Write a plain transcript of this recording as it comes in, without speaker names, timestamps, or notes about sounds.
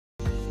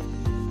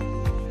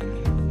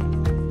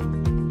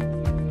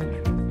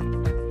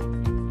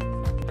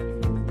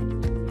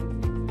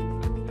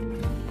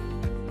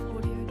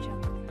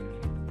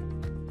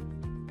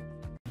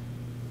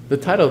The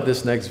title of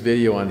this next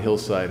video on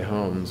Hillside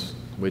Homes,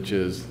 which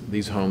is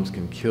 "These Homes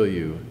Can Kill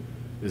You,"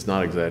 is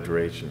not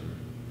exaggeration.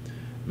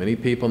 Many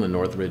people in the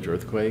Northridge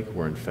earthquake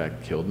were in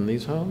fact killed in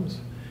these homes,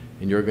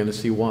 and you're going to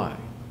see why.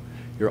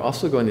 You're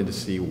also going to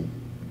see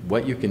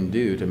what you can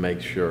do to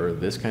make sure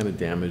this kind of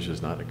damage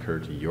does not occur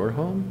to your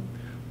home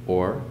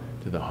or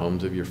to the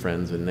homes of your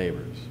friends and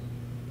neighbors.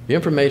 The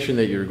information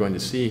that you're going to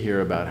see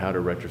here about how to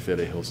retrofit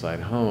a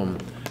hillside home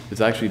has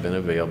actually been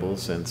available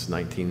since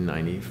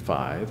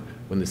 1995,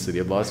 when the City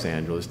of Los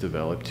Angeles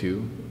developed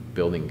two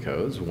building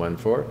codes, one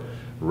for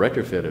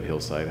retrofit of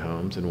hillside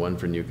homes and one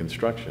for new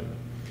construction.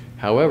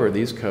 However,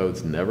 these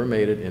codes never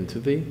made it into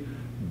the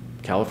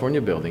California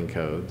Building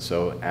Code,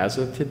 so as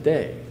of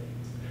today,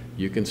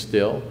 you can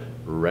still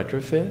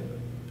retrofit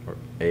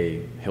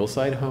a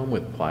hillside home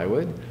with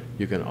plywood.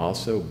 You can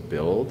also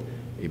build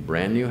a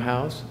brand new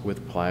house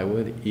with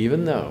plywood,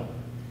 even though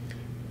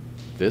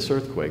this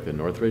earthquake, the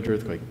Northridge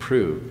earthquake,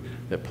 proved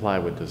that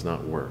plywood does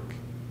not work.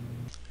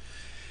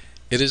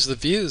 It is the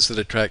views that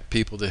attract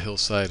people to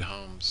hillside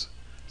homes,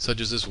 such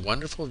as this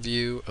wonderful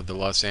view of the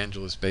Los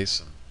Angeles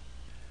basin.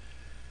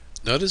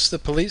 Notice the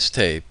police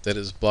tape that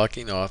is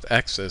blocking off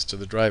access to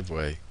the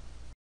driveway.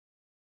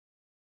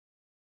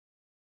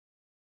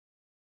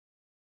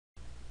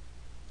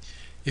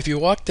 If you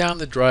walk down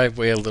the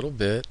driveway a little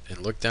bit and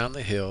look down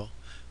the hill,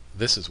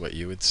 this is what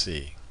you would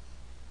see.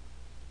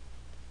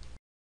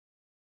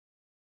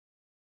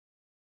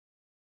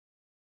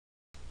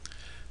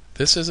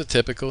 This is a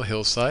typical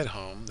hillside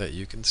home that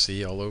you can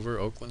see all over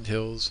Oakland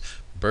Hills,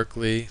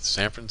 Berkeley,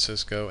 San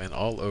Francisco, and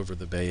all over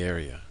the Bay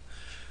Area.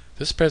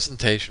 This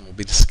presentation will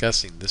be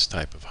discussing this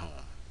type of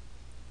home.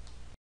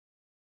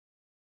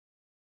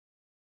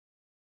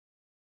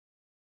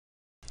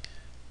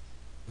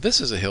 This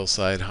is a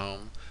hillside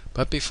home,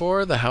 but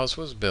before the house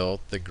was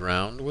built, the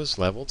ground was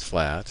leveled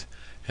flat,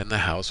 and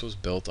the house was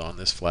built on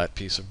this flat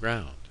piece of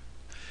ground.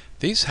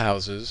 These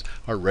houses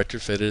are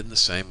retrofitted in the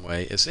same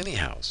way as any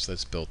house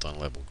that's built on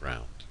level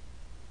ground.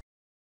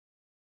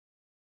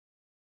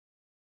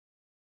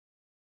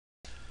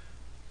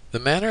 The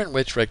manner in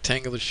which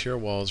rectangular shear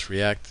walls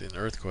react in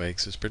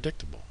earthquakes is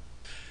predictable.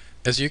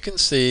 As you can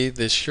see,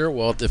 this shear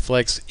wall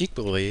deflects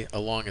equally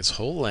along its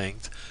whole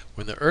length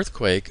when the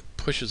earthquake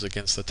pushes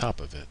against the top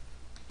of it.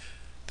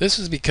 This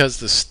is because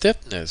the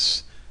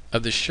stiffness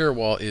of the shear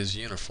wall is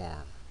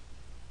uniform.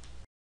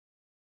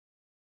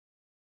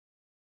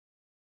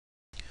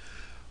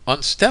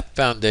 On step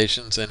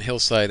foundations and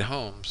hillside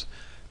homes,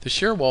 the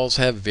shear walls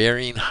have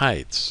varying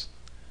heights.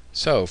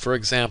 So, for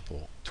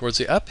example, towards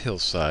the uphill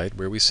side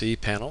where we see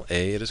panel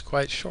A, it is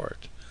quite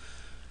short.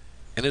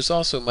 And is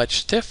also much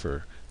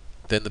stiffer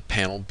than the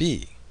panel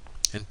B.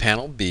 And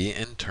panel B,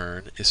 in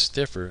turn, is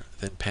stiffer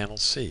than panel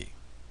C.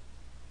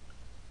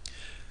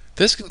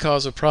 This can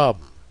cause a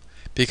problem,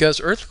 because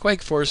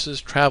earthquake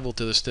forces travel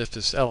to the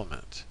stiffest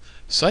element,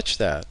 such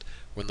that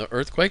when the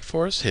earthquake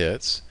force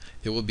hits,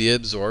 it will be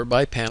absorbed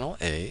by panel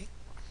A,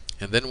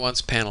 and then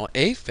once panel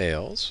A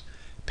fails,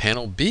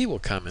 panel B will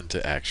come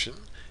into action,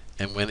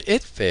 and when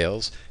it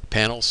fails,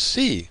 panel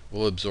C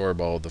will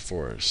absorb all of the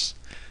force,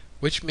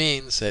 which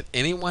means that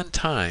any one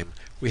time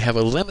we have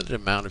a limited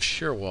amount of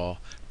shear wall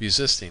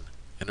resisting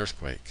an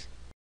earthquake.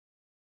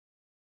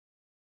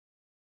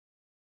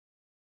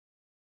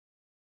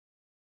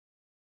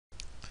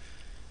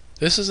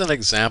 This is an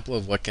example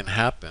of what can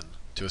happen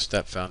to a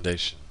step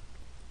foundation.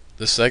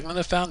 The segment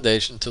of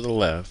foundation to the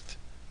left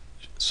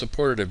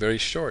supported a very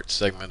short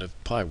segment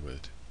of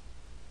plywood.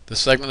 The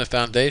segment of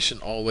foundation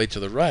all the way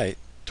to the right,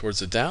 towards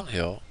the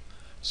downhill,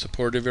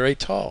 supported a very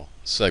tall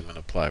segment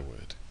of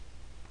plywood.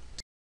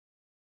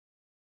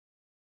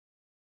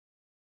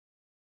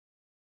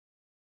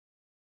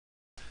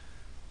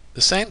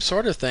 The same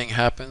sort of thing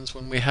happens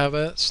when we have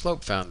a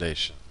slope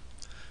foundation.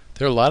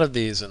 There are a lot of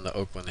these in the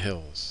Oakland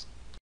Hills.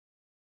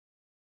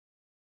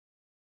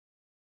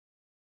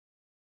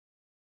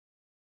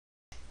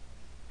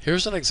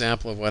 Here's an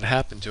example of what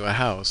happened to a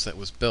house that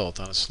was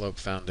built on a slope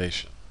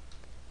foundation.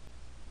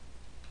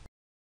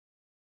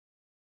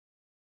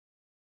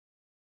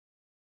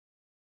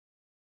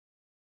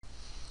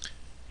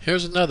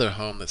 Here's another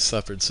home that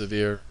suffered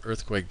severe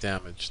earthquake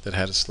damage that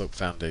had a slope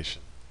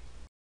foundation.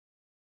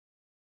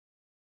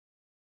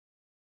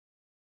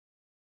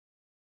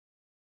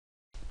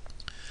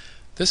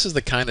 This is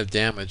the kind of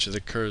damage that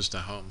occurs to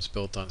homes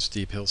built on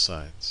steep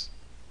hillsides.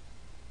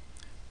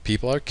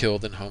 People are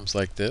killed in homes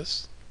like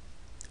this,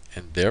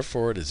 and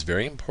therefore it is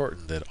very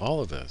important that all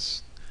of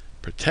us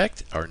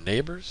protect our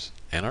neighbors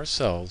and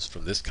ourselves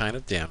from this kind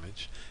of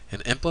damage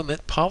and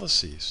implement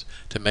policies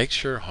to make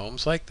sure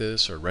homes like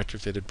this are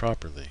retrofitted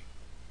properly.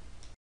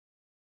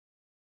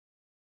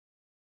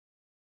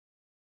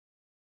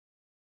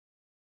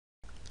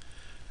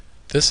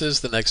 This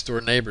is the next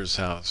door neighbor's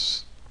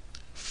house.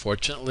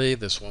 Fortunately,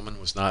 this woman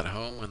was not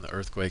home when the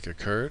earthquake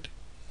occurred,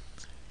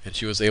 and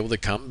she was able to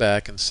come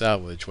back and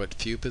salvage what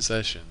few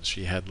possessions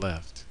she had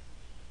left.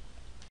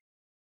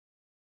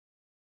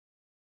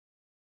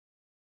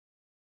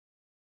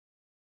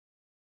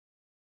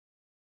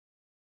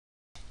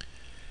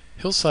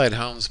 Hillside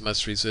Homes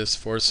must resist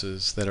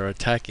forces that are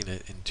attacking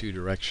it in two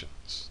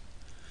directions.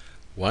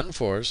 One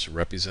force,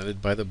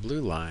 represented by the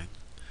blue line,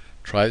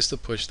 tries to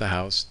push the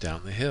house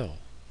down the hill.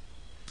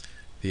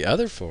 The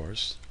other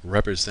force,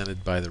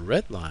 represented by the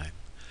red line,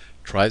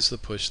 tries to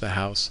push the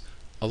house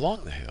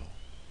along the hill.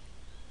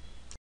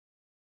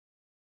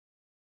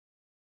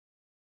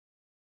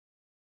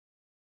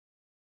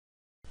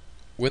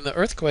 When the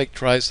earthquake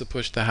tries to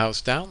push the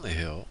house down the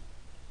hill,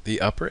 the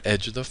upper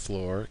edge of the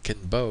floor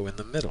can bow in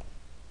the middle,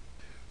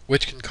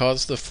 which can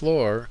cause the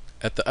floor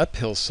at the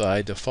uphill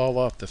side to fall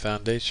off the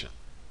foundation.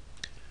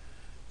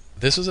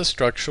 This is a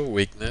structural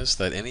weakness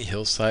that any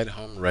hillside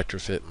home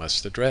retrofit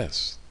must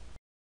address.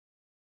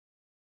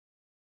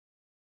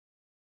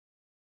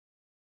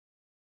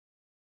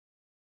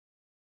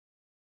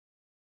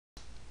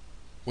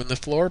 When the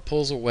floor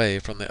pulls away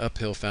from the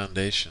uphill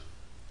foundation,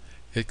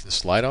 it can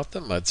slide off the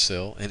mud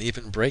sill and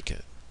even break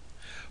it.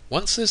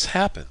 Once this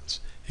happens,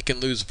 it can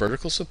lose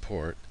vertical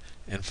support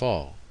and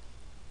fall.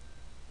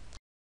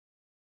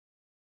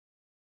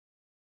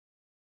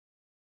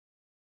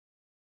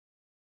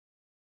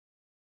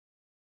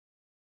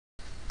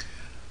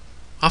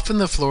 Often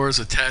the floor is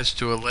attached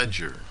to a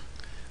ledger.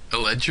 A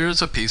ledger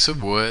is a piece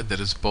of wood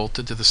that is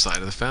bolted to the side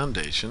of the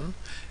foundation,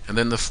 and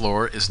then the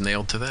floor is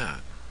nailed to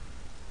that.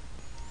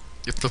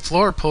 If the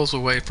floor pulls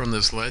away from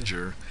this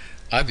ledger,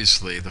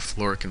 obviously the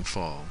floor can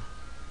fall.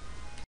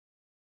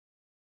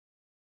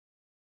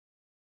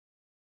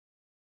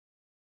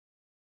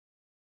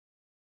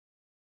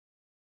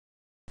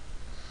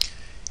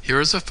 Here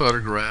is a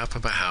photograph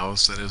of a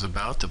house that is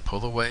about to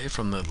pull away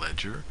from the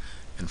ledger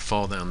and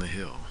fall down the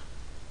hill.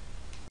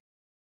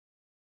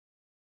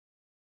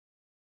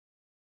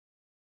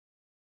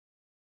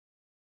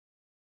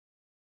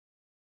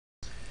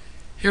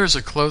 Here is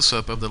a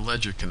close-up of the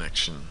ledger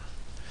connection.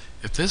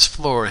 If this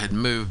floor had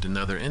moved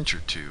another inch or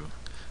two,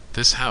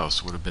 this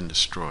house would have been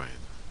destroyed.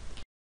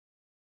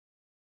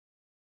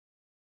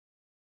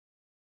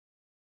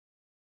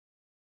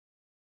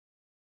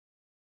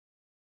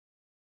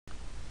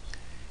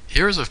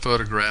 Here is a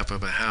photograph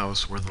of a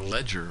house where the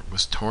ledger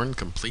was torn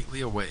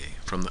completely away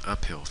from the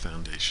uphill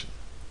foundation.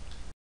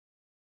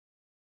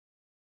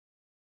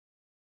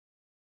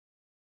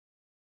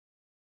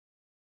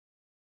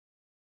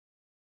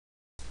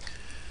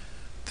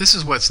 This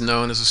is what's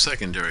known as a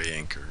secondary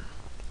anchor.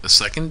 A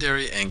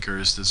secondary anchor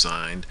is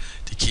designed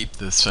to keep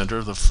the center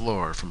of the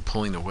floor from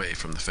pulling away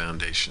from the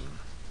foundation.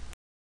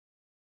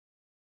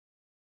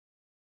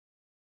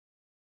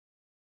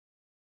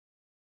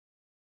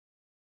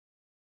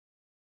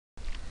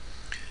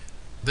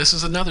 This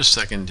is another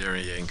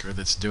secondary anchor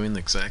that's doing the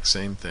exact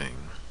same thing.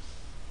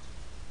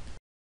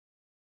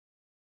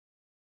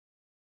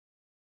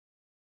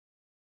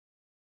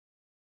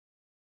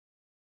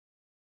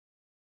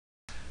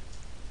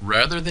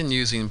 Rather than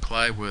using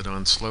plywood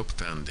on slope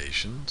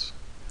foundations,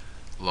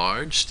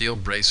 large steel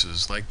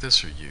braces like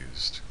this are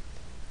used.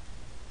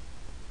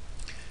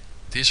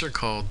 These are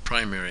called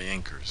primary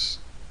anchors.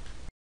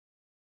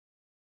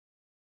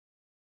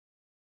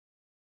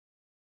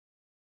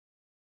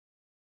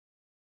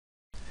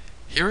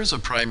 Here is a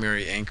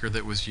primary anchor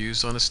that was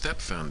used on a step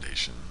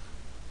foundation.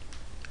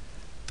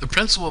 The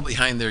principle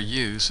behind their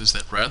use is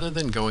that rather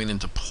than going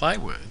into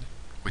plywood,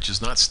 which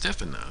is not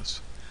stiff enough,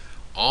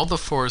 all the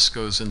force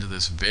goes into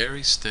this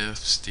very stiff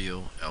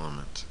steel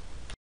element.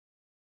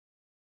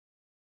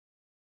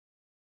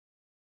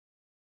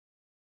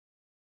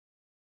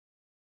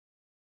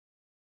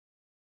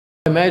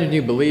 I imagine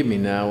you believe me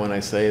now when I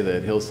say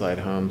that hillside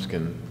homes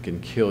can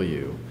kill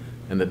you,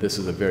 and that this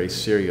is a very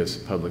serious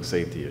public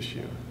safety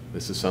issue.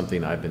 This is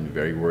something I've been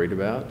very worried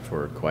about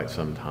for quite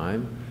some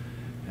time,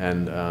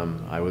 and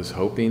I was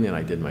hoping, and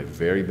I did my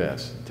very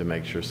best to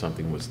make sure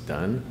something was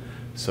done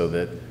so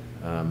that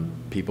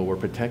people were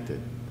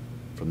protected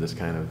from this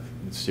kind of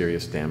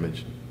serious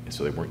damage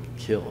so they weren't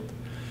killed.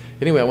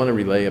 Anyway, I want to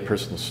relay a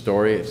personal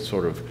story. It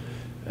sort of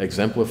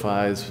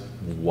exemplifies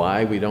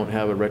why we don't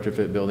have a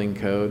retrofit building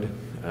code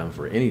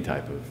for any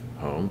type of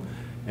home,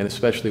 and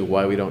especially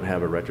why we don't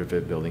have a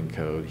retrofit building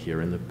code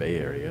here in the Bay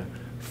Area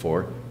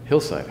for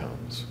hillside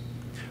homes.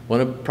 When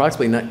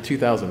approximately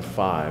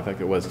 2005, in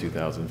fact it was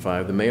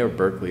 2005, the mayor of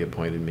Berkeley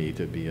appointed me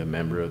to be a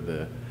member of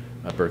the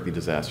Berkeley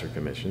Disaster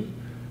Commission.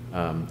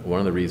 One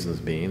of the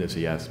reasons being is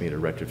he asked me to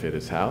retrofit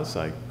his house.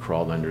 I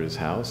crawled under his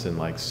house, and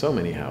like so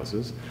many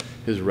houses,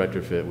 his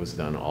retrofit was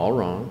done all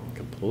wrong,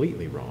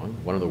 completely wrong,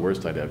 one of the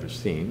worst I'd ever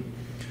seen.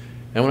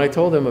 And when I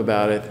told him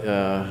about it,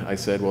 I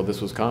said, well,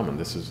 this was common.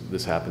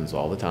 This happens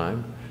all the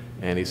time.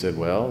 And he said,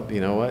 well,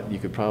 you know what? You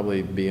could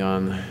probably be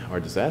on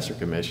our disaster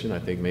commission. I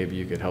think maybe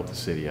you could help the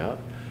city out.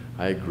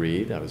 I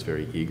agreed. I was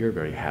very eager,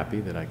 very happy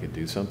that I could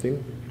do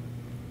something.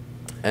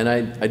 And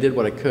I did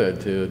what I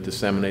could to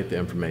disseminate the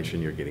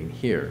information you're getting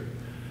here.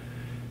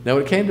 Now,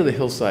 when it came to the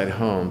hillside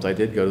homes, I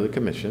did go to the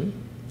commission,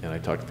 and I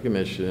talked to the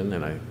commission,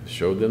 and I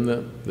showed them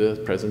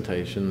the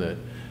presentation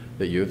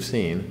that you have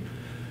seen.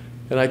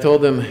 And I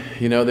told them,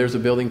 you know, there's a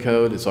building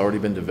code. It's already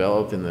been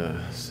developed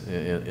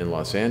in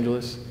Los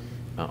Angeles.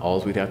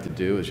 All we'd have to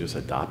do is just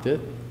adopt it.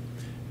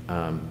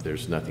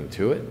 There's nothing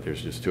to it.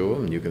 There's just two of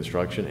them, new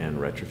construction and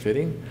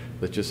retrofitting.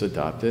 Let's just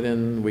adopt it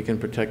and we can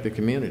protect the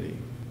community.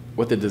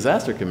 What the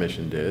Disaster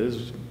Commission did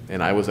is,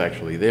 and I was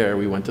actually there,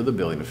 we went to the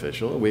building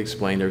official, we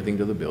explained everything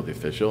to the building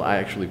official. I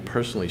actually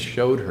personally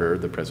showed her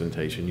the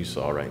presentation you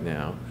saw right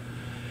now.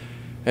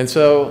 And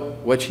so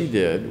what she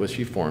did was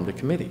she formed a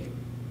committee.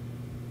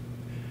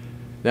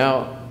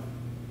 Now,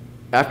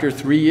 after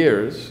 3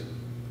 years,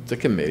 it's a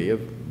committee of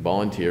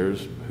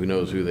volunteers, who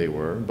knows who they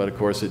were, but of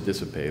course it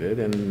dissipated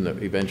and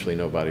eventually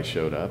nobody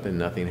showed up and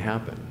nothing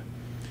happened.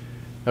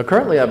 Now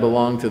currently I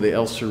belong to the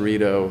El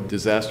Cerrito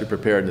Disaster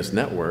Preparedness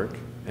Network,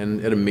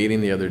 and at a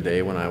meeting the other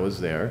day when I was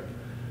there,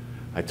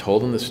 I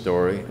told them the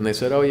story and they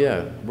said, oh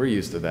yeah, we're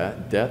used to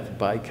that, death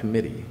by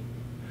committee.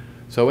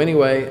 So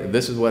anyway,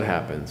 this is what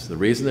happens. The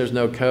reason there's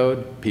no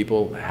code,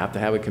 people have to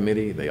have a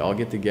committee, they all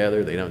get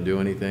together, they don't do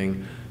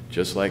anything,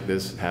 just like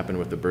this happened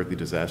with the Berkeley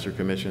Disaster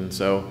Commission.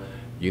 So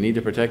you need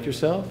to protect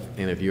yourself,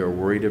 and if you are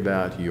worried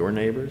about your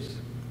neighbors,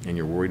 and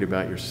you're worried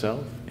about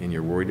yourself, and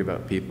you're worried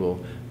about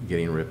people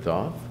getting ripped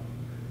off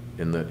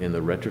in the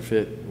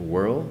retrofit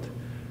world,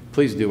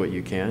 please do what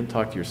you can.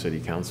 Talk to your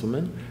city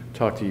councilman,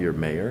 talk to your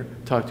mayor,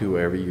 talk to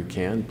whoever you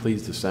can.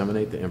 Please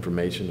disseminate the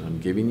information I'm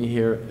giving you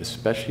here,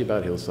 especially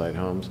about Hillside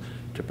Homes,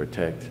 to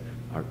protect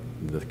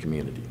the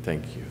community.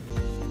 Thank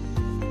you.